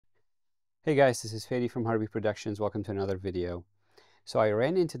Hey guys, this is Fady from Harvey Productions. Welcome to another video. So I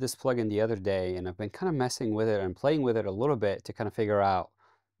ran into this plugin the other day and I've been kind of messing with it and playing with it a little bit to kind of figure out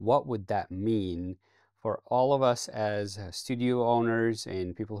what would that mean for all of us as studio owners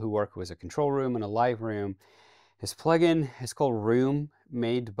and people who work with a control room and a live room. This plugin is called Room,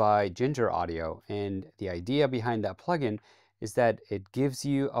 made by Ginger Audio, and the idea behind that plugin is that it gives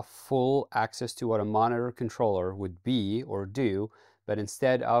you a full access to what a monitor controller would be or do, but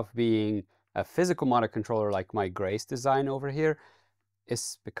instead of being a physical monitor controller like my Grace design over here, it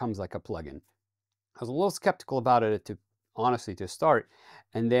becomes like a plugin. I was a little skeptical about it to honestly to start,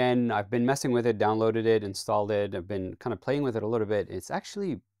 and then I've been messing with it, downloaded it, installed it. I've been kind of playing with it a little bit. It's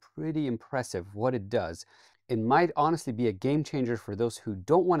actually pretty impressive what it does. It might honestly be a game changer for those who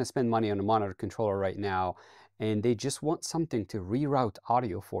don't want to spend money on a monitor controller right now and they just want something to reroute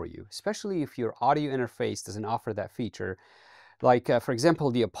audio for you, especially if your audio interface doesn't offer that feature. Like, for example,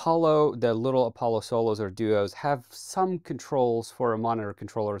 the little Apollo solos or duos have some controls for a monitor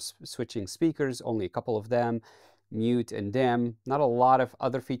controller, switching speakers, only a couple of them, mute and dim, not a lot of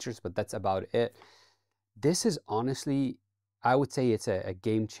other features, but that's about it. This is honestly, I would say it's a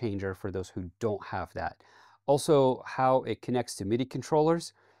game changer for those who don't have that. Also, how it connects to MIDI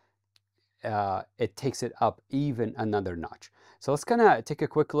controllers, it takes it up even another notch. So let's kind of take a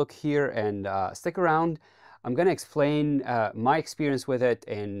quick look here and stick around. I'm going to explain my experience with it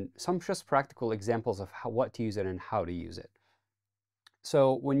and some just practical examples of what to use it and how to use it.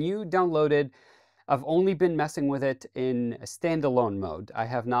 So when you download it, I've only been messing with it in a standalone mode. I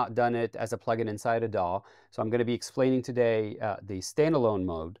have not done it as a plugin inside a DAW. So I'm going to be explaining today the standalone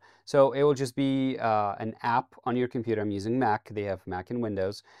mode. So it will just be an app on your computer. I'm using Mac. They have Mac and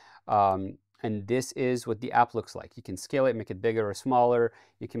Windows. And this is what the app looks like. You can scale it, make it bigger or smaller.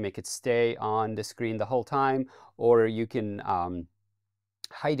 You can make it stay on the screen the whole time, or you can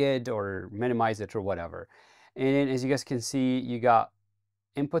hide it or minimize it or whatever. And then, as you guys can see, you got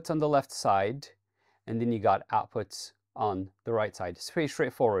inputs on the left side, and then you got outputs on the right side. It's pretty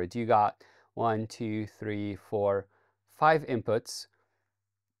straightforward. You got 1, 2, 3, 4, 5 inputs.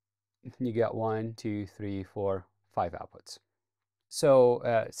 You got 1, 2, 3, 4, 5 outputs.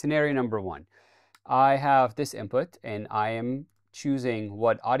 So scenario number 1, I have this input and I am choosing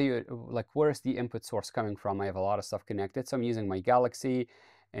what audio, like where's the input source coming from. I have a lot of stuff connected, so I'm using my Galaxy.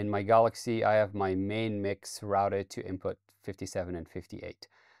 In my Galaxy, I have my main mix routed to input 57 and 58.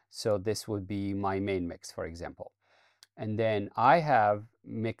 So this would be my main mix, for example. And then I have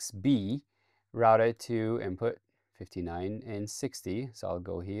mix B routed to input 59 and 60. So I'll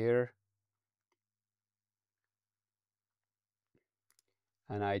go here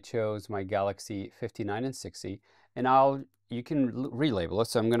and I chose my Galaxy 59 and 60, and you can relabel it.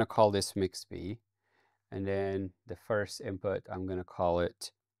 So I'm going to call this mix B, and then the first input, I'm going to call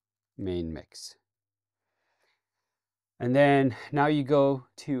it main mix. And then now you go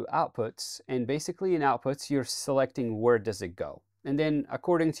to outputs, and basically in outputs, you're selecting where does it go. And then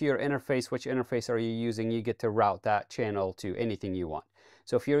according to your interface, which interface are you using, you get to route that channel to anything you want.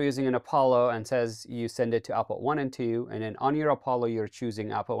 So if you're using an Apollo and says you send it to output 1 and 2, and then on your Apollo you're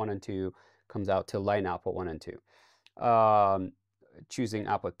choosing output 1 and 2, comes out to line output 1 and 2. Choosing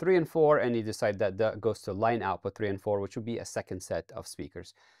output 3 and 4, and you decide that that goes to line output 3 and 4, which would be a second set of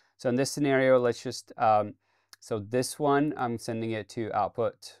speakers. So in this scenario, let's just, so this one, I'm sending it to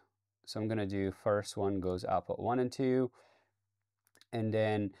output. So I'm going to do first one goes output 1 and 2. And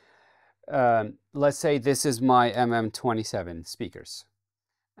then let's say this is my MM27 speakers.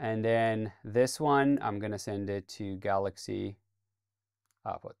 And then this one, I'm going to send it to Galaxy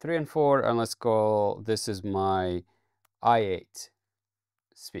output 3 and 4. And let's go, this is my i8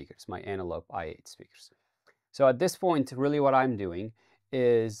 speakers, my Antelope i8 speakers. So at this point, really what I'm doing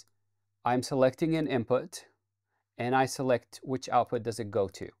is I'm selecting an input and I select which output does it go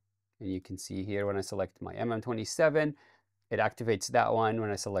to. And you can see here when I select my MM27, it activates that one.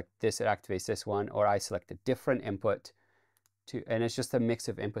 When I select this, it activates this one, or I select a different input and it's just a mix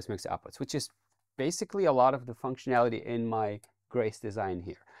of inputs, mix of outputs, which is basically a lot of the functionality in my Grace design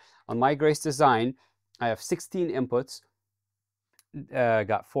here. On my Grace design, I have 16 inputs,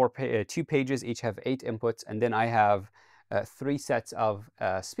 got 2 pages, each have 8 inputs, and then I have 3 sets of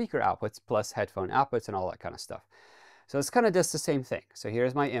speaker outputs plus headphone outputs and all that kind of stuff. So it's kind of just the same thing. So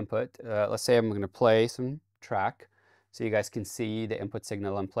here's my input. Let's say I'm going to play some track so you guys can see the input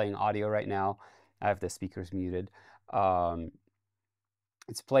signal. I'm playing audio right now. I have the speakers muted.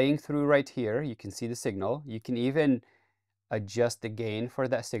 It's playing through right here. You can see the signal. You can even adjust the gain for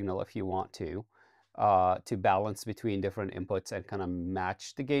that signal if you want to balance between different inputs and kind of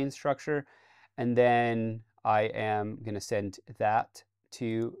match the gain structure. And then I am going to send that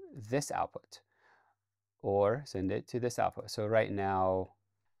to this output or send it to this output. So right now,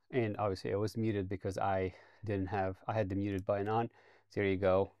 and obviously it was muted because I had the muted button on. So there you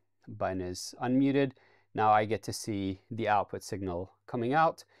go, button is unmuted. Now I get to see the output signal coming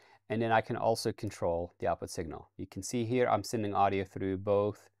out, and then I can also control the output signal. You can see here I'm sending audio through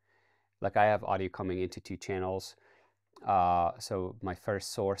both, like I have audio coming into 2 channels. So my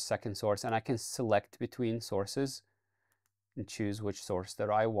first source, second source, and I can select between sources and choose which source that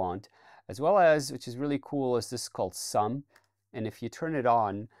I want, as well as, which is really cool, is this called sum. And if you turn it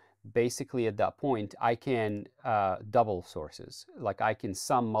on, basically at that point, I can double sources. Like I can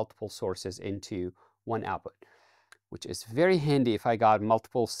sum multiple sources into one output, which is very handy if I got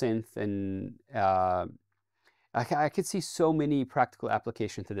multiple synth and I could see so many practical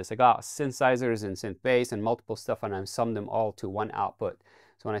applications to this. I got synthesizers and synth bass and multiple stuff, and I sum them all to one output.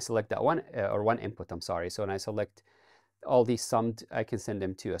 So when I select that one, or one input, I'm sorry. So when I select all these summed, I can send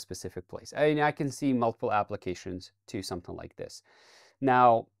them to a specific place. And I can see multiple applications to something like this.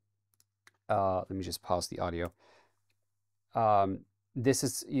 Now, let me just pause the audio. This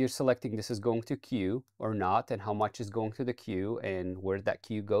is, you're selecting this is going to queue or not, and how much is going to the queue and where that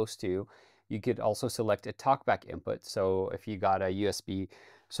queue goes to. You could also select a talkback input. So if you got a USB,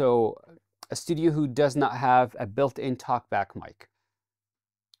 so a studio who does not have a built-in talkback mic.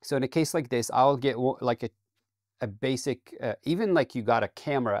 So in a case like this, I'll get like a basic, even like you got a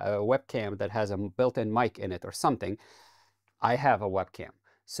camera, a webcam that has a built-in mic in it or something. I have a webcam.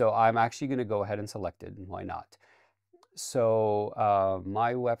 So I'm actually going to go ahead and select it, and why not? So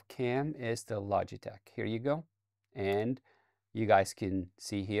my webcam is the Logitech. Here you go. And you guys can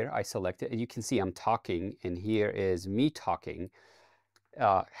see here, I select it. And you can see I'm talking, and here is me talking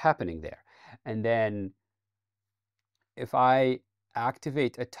happening there. And then if I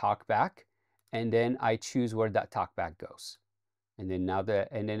activate a talkback, and then I choose where that talkback goes. And then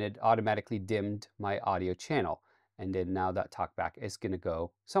then it automatically dimmed my audio channel. And then now that talkback is going to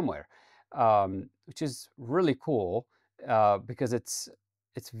go somewhere, which is really cool because it's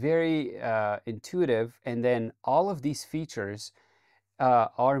very intuitive. And then all of these features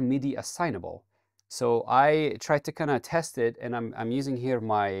are MIDI assignable. So I tried to kind of test it, and I'm using here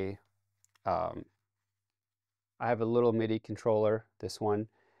my I have a little MIDI controller, this one,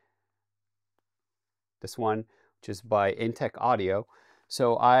 which is by Intech Audio.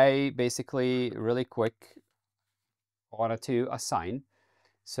 So I basically, really quick, wanted to assign.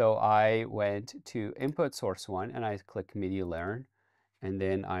 So I went to input source 1 and I click MIDI learn, and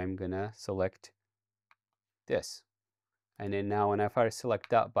then I'm gonna select this. And then now whenever I select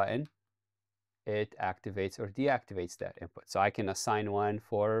that button, it activates or deactivates that input. So I can assign one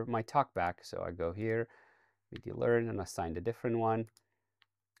for my talkback. So I go here, MIDI learn, and assign a different one.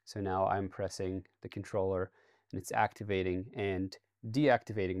 So now I'm pressing the controller and it's activating and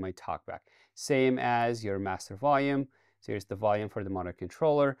deactivating my talkback. Same as your master volume. So here's the volume for the mono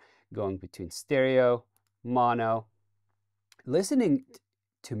controller, going between stereo, mono, listening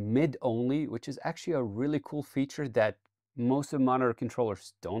to mid only, which is actually a really cool feature that most of monitor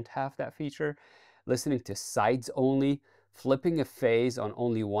controllers don't have that feature. Listening to sides only, flipping a phase on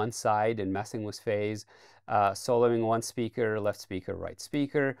only one side and messing with phase, soloing one speaker, left speaker, right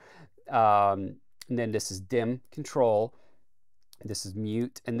speaker. And then this is dim control. This is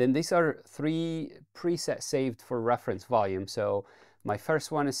mute. And then these are 3 presets saved for reference volume. So my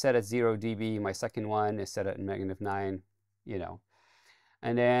first one is set at 0 dB. My second one is set at -9, you know.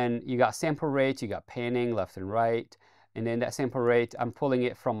 And then you got sample rate, you got panning left and right. And then that sample rate, I'm pulling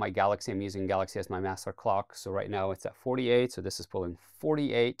it from my Galaxy. I'm using Galaxy as my master clock. So right now it's at 48. So this is pulling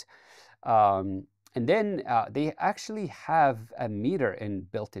 48. And then they actually have a meter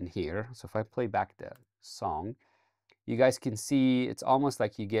built in here. So if I play back the song, you guys can see it's almost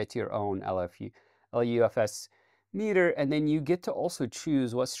like you get your own LUFS meter, and then you get to also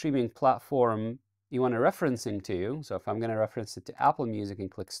choose what streaming platform you want to referencing to. So if I'm going to reference it to Apple Music and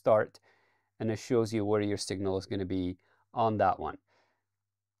click Start, and it shows you where your signal is going to be on that one,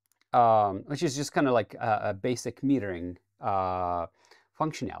 which is just kind of like a basic metering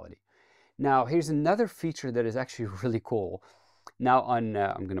functionality. Now, here's another feature that is actually really cool. Now, I'm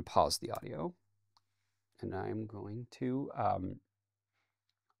going to pause the audio, and I'm going to,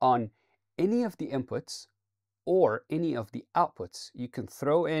 on any of the inputs or any of the outputs, you can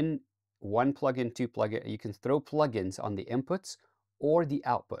throw in 1 plugin, 2 plugin. You can throw plugins on the inputs or the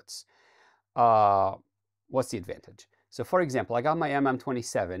outputs. What's the advantage? So for example, I got my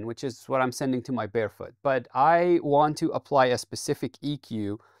MM27, which is what I'm sending to my Barefoot, but I want to apply a specific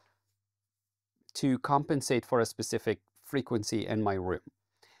EQ to compensate for a specific frequency in my room,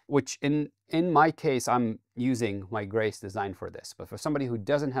 which in my case, I'm using my Grace design for this. But for somebody who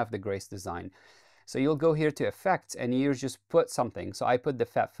doesn't have the Grace design, so you'll go here to effects and you just put something. So I put the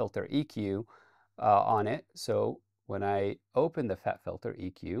Fat Filter EQ on it. So when I open the Fat Filter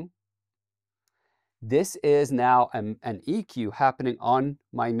EQ, this is now an EQ happening on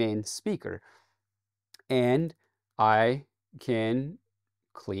my main speaker. And I can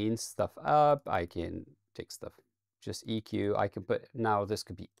clean stuff up. I can take stuff, just EQ. I can put, now this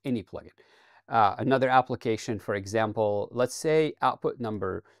could be any plugin. Another application, for example, let's say output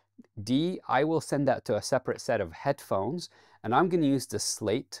number D, I will send that to a separate set of headphones, and I'm going to use the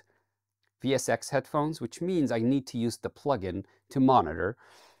Slate VSX headphones, which means I need to use the plugin to monitor.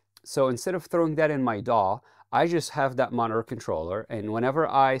 So instead of throwing that in my DAW, I just have that monitor controller, and whenever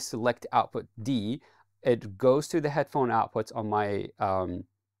I select output D, it goes to the headphone outputs on my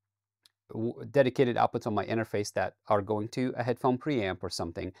dedicated outputs on my interface that are going to a headphone preamp or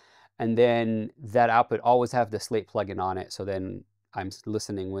something. And then that output always have the Slate plugin on it. So then I'm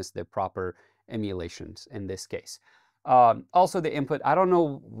listening with the proper emulations in this case. Also the input, I don't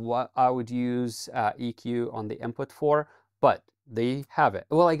know what I would use EQ on the input for, but they have it.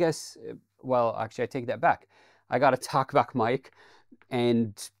 Well, I guess, well, actually I take that back. I got a talkback mic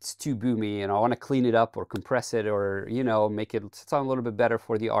and it's too boomy and I want to clean it up or compress it or, you know, make it sound a little bit better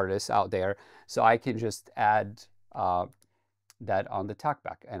for the artists out there. So I can just add that on the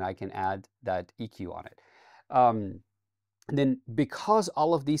talkback and I can add that EQ on it. And then because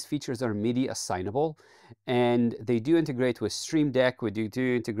all of these features are MIDI assignable and they do integrate with Stream Deck, we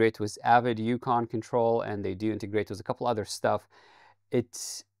do integrate with Avid Yukon Control, and they do integrate with a couple other stuff,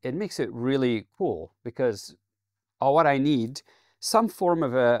 it makes it really cool because all what I need, some form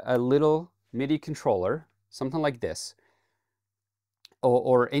of a little MIDI controller, something like this,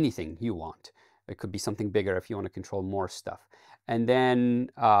 or anything you want. It could be something bigger if you want to control more stuff. And then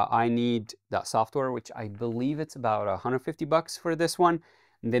I need that software, which I believe it's about 150 bucks for this one.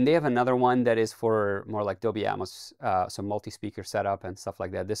 And then they have another one that is for more like Dolby Atmos, some multi-speaker setup and stuff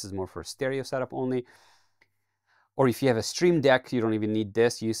like that. This is more for stereo setup only. Or if you have a Stream Deck, you don't even need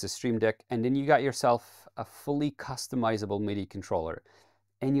this, use the Stream Deck, and then you got yourself a fully customizable MIDI controller.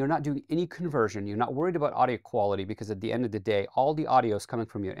 And you're not doing any conversion, you're not worried about audio quality because at the end of the day, all the audio is coming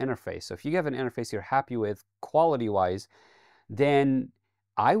from your interface. So if you have an interface you're happy with quality-wise, then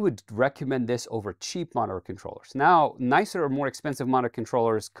I would recommend this over cheap monitor controllers. Now, nicer or more expensive monitor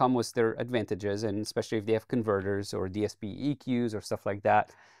controllers come with their advantages, and especially if they have converters or DSP EQs or stuff like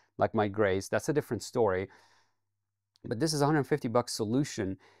that, like my Grace, that's a different story. But this is a 150 bucks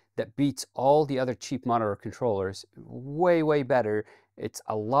solution that beats all the other cheap monitor controllers way, way better. It's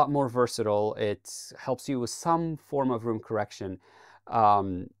a lot more versatile. It helps you with some form of room correction.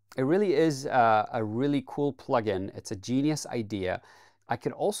 It really is a really cool plugin. It's a genius idea. I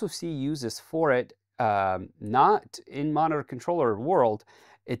could also see uses for it, not in monitor controller world.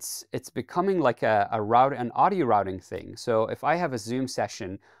 It's becoming like an audio routing thing. So if I have a Zoom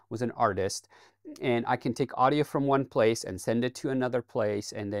session with an artist, and I can take audio from one place and send it to another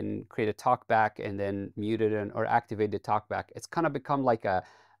place and then create a talkback and then mute it or activate the talkback. It's kind of become like a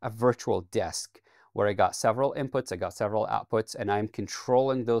virtual desk where I got several inputs, I got several outputs, and I'm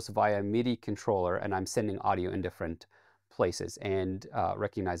controlling those via MIDI controller, and I'm sending audio in different places and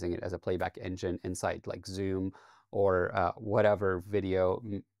recognizing it as a playback engine inside like Zoom or whatever video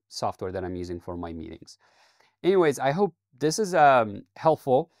software that I'm using for my meetings. Anyways, I hope this is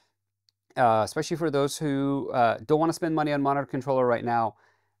helpful. Especially for those who don't want to spend money on monitor controller right now,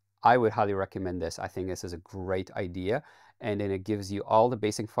 I would highly recommend this. I think this is a great idea, and then it gives you all the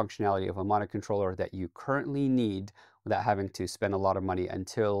basic functionality of a monitor controller that you currently need without having to spend a lot of money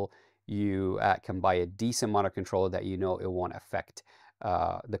until you can buy a decent monitor controller that you know it won't affect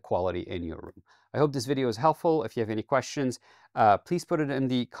the quality in your room. I hope this video is helpful. If you have any questions, please put it in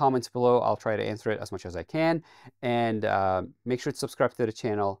the comments below. I'll try to answer it as much as I can. And make sure to subscribe to the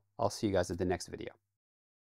channel. I'll see you guys at the next video.